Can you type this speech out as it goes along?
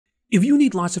If you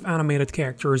need lots of animated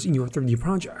characters in your 3D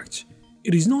projects,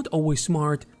 it is not always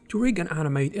smart to rig and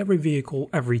animate every vehicle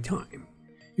every time.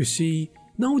 You see,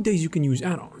 nowadays you can use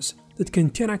add-ons that can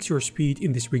 10x your speed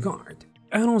in this regard.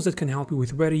 Add-ons that can help you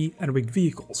with ready and rigged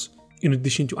vehicles, in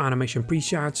addition to animation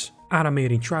presets,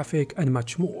 animating traffic, and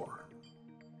much more.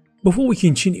 Before we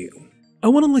continue, I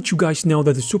want to let you guys know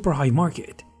that the super high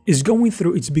market is going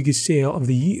through its biggest sale of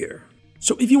the year.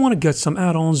 So if you want to get some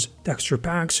add-ons, texture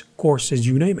packs, courses,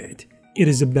 you name it, it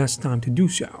is the best time to do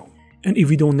so. And if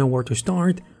you don't know where to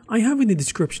start, I have in the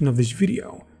description of this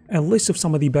video a list of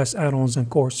some of the best add-ons and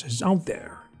courses out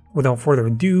there. Without further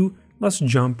ado, let's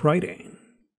jump right in.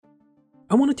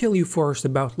 I want to tell you first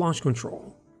about Launch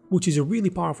Control, which is a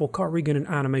really powerful car rigging and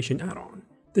animation add-on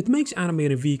that makes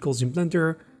animated vehicles in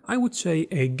Blender, I would say,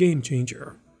 a game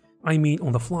changer. I mean,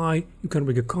 on the fly, you can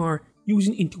rig a car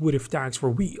using intuitive tags for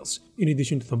wheels, in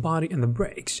addition to the body and the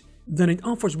brakes. Then it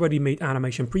offers ready-made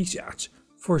animation presets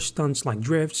for stunts like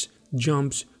drifts,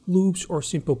 jumps, loops, or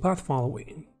simple path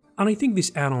following. And I think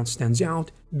this add-on stands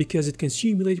out because it can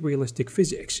simulate realistic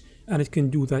physics, and it can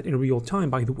do that in real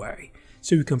time, by the way,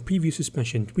 so you can preview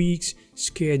suspension tweaks,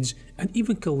 skids, and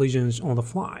even collisions on the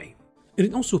fly. And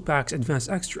it also packs advanced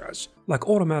extras like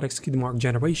automatic skid mark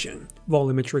generation,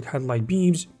 volumetric headlight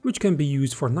beams, which can be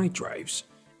used for night drives,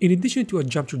 in addition to a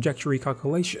jump trajectory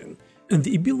calculation and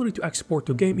the ability to export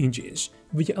to game engines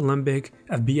via Alembic,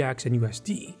 FBX, and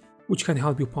USD, which can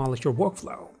help you polish your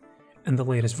workflow. And the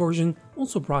latest version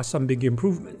also brought some big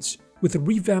improvements with a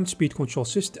revamped speed control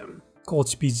system called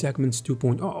Speed Segments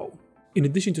 2.0, in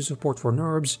addition to support for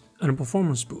NURBS and a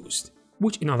performance boost,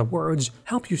 which in other words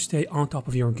help you stay on top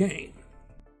of your game.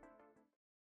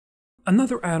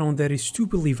 Another add-on that is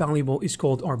stupidly valuable is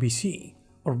called RBC,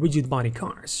 or Rigid Body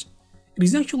Cars. It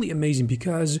is actually amazing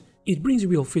because it brings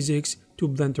real physics to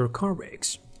Blender car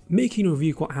rigs, making your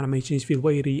vehicle animations feel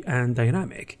weighty and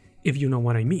dynamic, if you know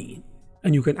what I mean,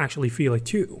 and you can actually feel it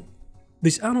too.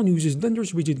 This add-on uses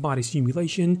Blender's rigid body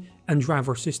simulation and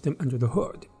driver system under the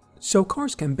hood, so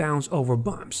cars can bounce over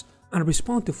bumps and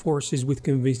respond to forces with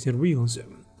convincing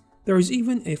realism. There is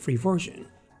even a free version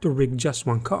to rig just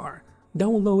one car,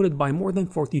 downloaded by more than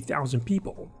 40,000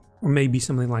 people, or maybe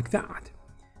something like that.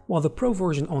 While the Pro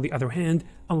version, on the other hand,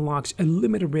 unlocks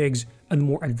unlimited rigs and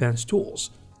more advanced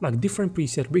tools, like different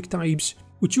preset rig types,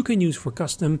 which you can use for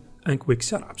custom and quick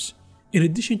setups, in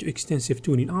addition to extensive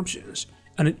tuning options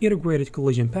and an integrated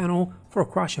collision panel for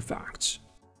crash effects.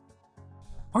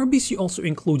 RBC also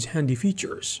includes handy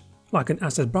features, like an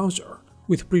asset browser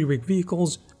with pre-rigged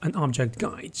vehicles and object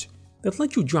guides that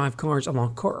let you drive cars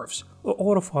along curves or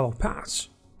auto-follow paths,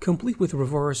 complete with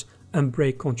reverse and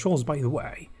brake controls, by the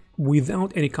way,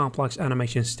 without any complex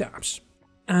animation steps.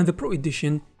 And the Pro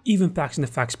Edition even packs an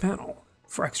effects panel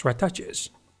for extra touches,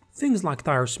 things like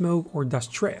tire smoke or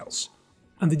dust trails,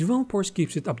 and the developers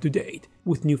keeps it up to date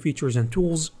with new features and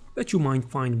tools that you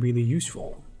might find really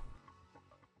useful.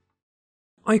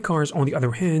 Icars, on the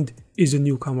other hand, is a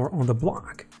newcomer on the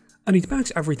block, and it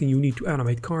packs everything you need to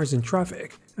animate cars in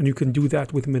traffic, and you can do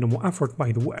that with minimal effort,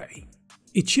 by the way.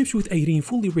 It ships with 18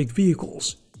 fully rigged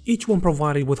vehicles, each one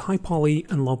provided with high poly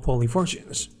and low poly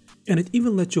versions, and it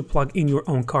even lets you plug in your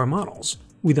own car models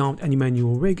without any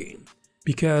manual rigging,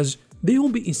 because they will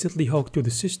be instantly hooked to the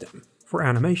system for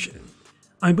animation.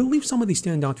 I believe some of the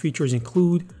standout features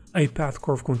include a path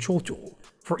curve control tool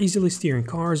for easily steering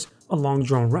cars along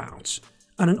drawn routes,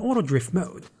 and an auto drift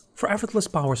mode for effortless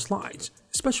power slides,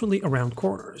 especially around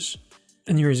corners.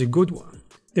 And here's a good one.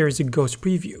 There is a ghost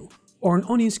preview or an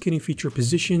onion skinning feature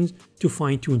positioned to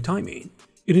fine-tune timing,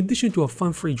 in addition to a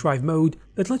fun free drive mode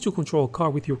that lets you control a car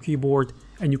with your keyboard,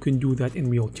 and you can do that in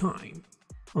real time.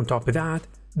 On top of that,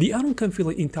 the add-on can fill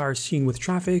an entire scene with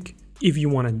traffic if you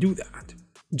want to do that.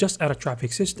 Just add a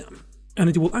traffic system, and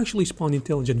it will actually spawn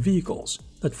intelligent vehicles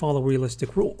that follow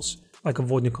realistic rules, like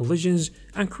avoiding collisions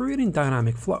and creating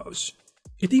dynamic flows.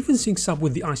 It even syncs up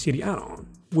with the ICD add-on,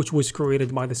 which was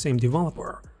created by the same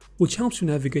developer, which helps you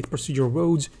navigate procedural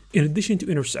roads in addition to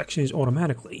intersections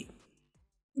automatically.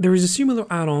 There is a similar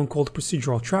add-on called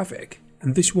Procedural Traffic,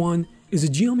 and this one is a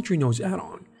geometry nodes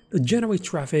add-on that generates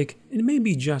traffic in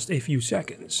maybe just a few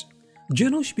seconds.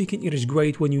 Generally speaking, it is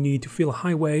great when you need to fill a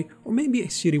highway or maybe a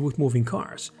city with moving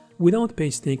cars without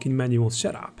painstaking manual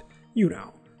setup, you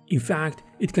know. In fact,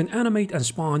 it can animate and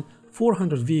spawn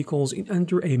 400 vehicles in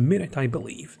under a minute, I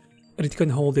believe, and it can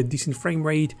hold a decent frame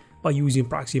rate by using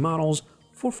proxy models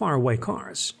for faraway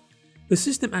cars. The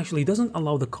system actually doesn't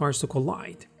allow the cars to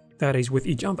collide, that is with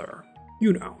each other,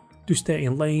 you know, to stay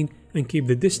in lane and keep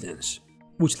the distance,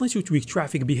 which lets you tweak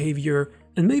traffic behavior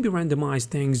and maybe randomize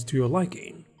things to your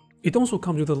liking. It also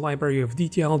comes with a library of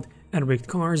detailed and rigged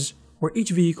cars, where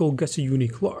each vehicle gets a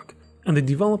unique look, and the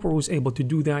developer was able to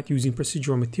do that using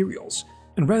procedural materials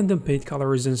and random paint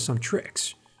colors and some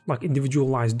tricks, like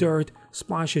individualized dirt,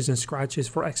 splashes and scratches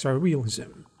for extra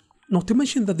realism. Not to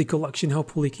mention that the collection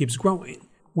hopefully keeps growing,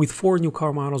 with 4 new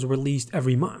car models released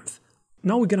every month.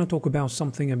 Now we're gonna talk about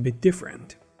something a bit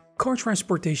different. Car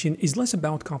transportation is less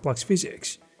about complex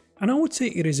physics, and I would say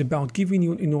it is about giving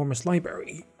you an enormous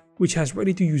library, which has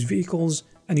ready-to-use vehicles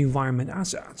and environment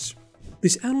assets.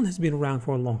 This add-on has been around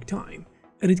for a long time,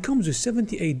 and it comes with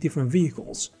 78 different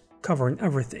vehicles, covering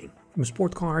everything from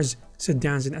sport cars,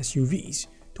 sedans and SUVs,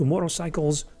 to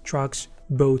motorcycles, trucks,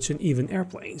 boats and even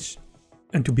airplanes.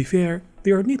 And to be fair,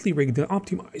 they are neatly rigged and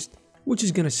optimized, which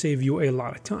is gonna save you a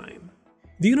lot of time.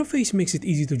 The interface makes it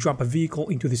easy to drop a vehicle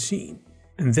into the scene,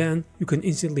 and then you can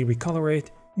instantly recolor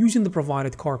it using the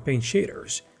provided car paint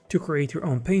shaders to create your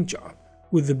own paint job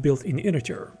with the built-in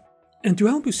editor. And to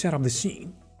help you set up the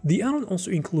scene, the add-on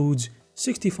also includes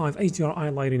 65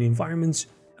 HDRI lighting environments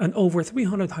and over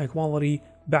 300 high-quality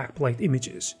backplate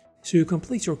images, so you can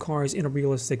place your cars in a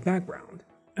realistic background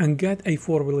and get a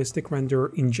photorealistic render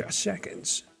in just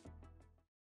seconds.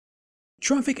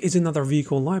 Traffic is another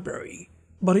vehicle library,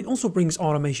 but it also brings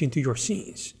automation to your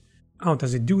scenes. How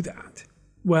does it do that?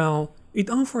 Well, it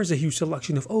offers a huge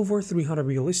selection of over 300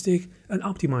 realistic and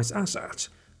optimized assets,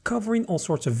 covering all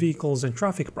sorts of vehicles and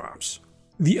traffic props.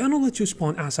 The add-on lets you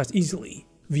spawn assets easily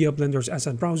via Blender's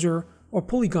asset browser or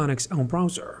Polygonic's own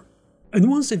browser. And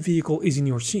once a vehicle is in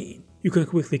your scene, you can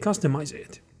quickly customize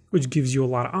it, which gives you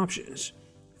a lot of options.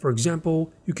 For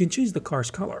example, you can change the car's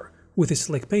color with a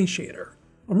slick paint shader,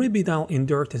 or maybe dial in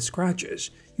dirt and scratches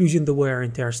using the wear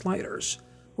and tear sliders,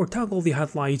 or toggle the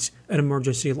headlights and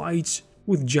emergency lights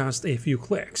with just a few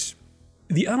clicks.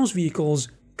 The Addons vehicles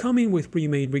come in with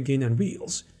pre-made rigging and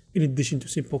wheels, in addition to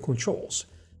simple controls,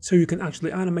 so you can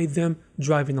actually animate them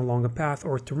driving along a path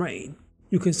or terrain.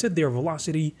 You can set their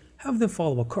velocity, have them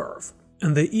follow a curve,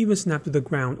 and they even snap to the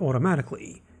ground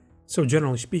automatically. So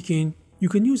generally speaking, you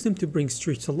can use them to bring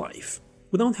streets to life,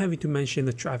 without having to mention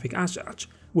the traffic assets,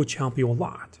 which help you a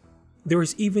lot. There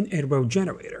is even a road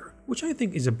generator, which I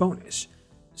think is a bonus.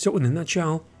 So in a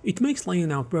nutshell, it makes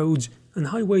laying out roads and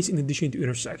highways in addition to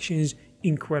intersections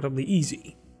incredibly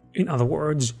easy. In other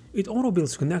words, it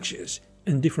auto-builds connections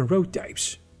and different road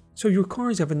types, so your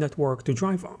cars have a network to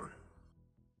drive on.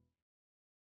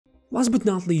 Last but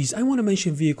not least, I want to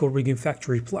mention Vehicle Rigging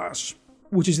Factory Plus,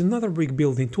 which is another rig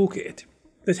building toolkit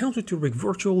that helps you to rig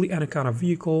virtually any kind of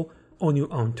vehicle on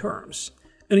your own terms,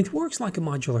 and it works like a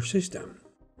modular system.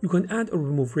 You can add or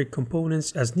remove rig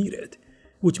components as needed,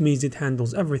 which means it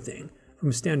handles everything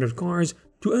from standard cars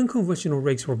to unconventional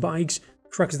rigs for bikes,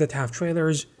 trucks that have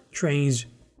trailers, trains,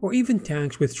 or even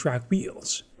tanks with track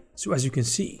wheels. So as you can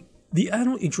see, the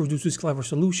add-on introduces clever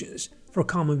solutions for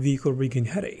common vehicle rigging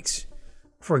headaches.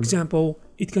 For example,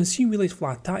 it can simulate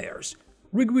flat tires,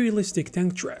 rig realistic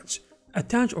tank treads,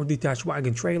 attach or detach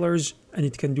wagon trailers, and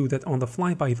it can do that on the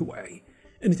fly by the way,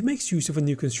 and it makes use of a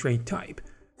new constraint type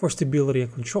for stability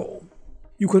and control.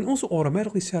 You can also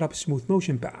automatically set up a smooth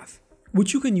motion path,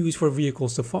 which you can use for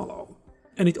vehicles to follow,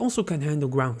 and it also can handle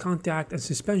ground contact and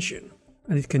suspension,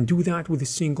 and it can do that with a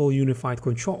single unified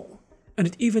control, and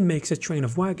it even makes a train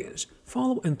of wagons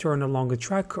follow and turn along a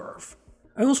track curve.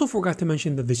 I also forgot to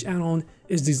mention that this add-on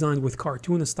is designed with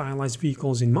cartoon and stylized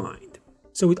vehicles in mind,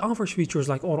 so it offers features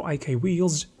like auto IK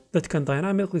wheels that can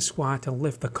dynamically squat and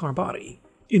lift the car body,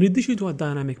 in addition to a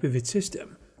dynamic pivot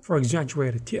system for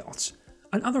exaggerated tilts,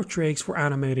 and other tricks for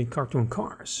animating cartoon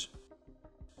cars.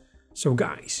 So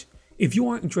guys, if you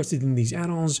are interested in these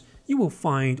add-ons, you will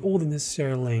find all the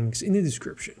necessary links in the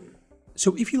description.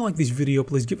 So if you like this video,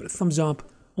 please give it a thumbs up.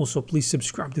 Also, please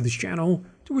subscribe to this channel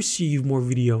to receive more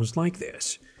videos like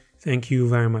this. Thank you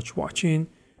very much for watching,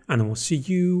 and I will see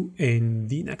you in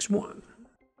the next one.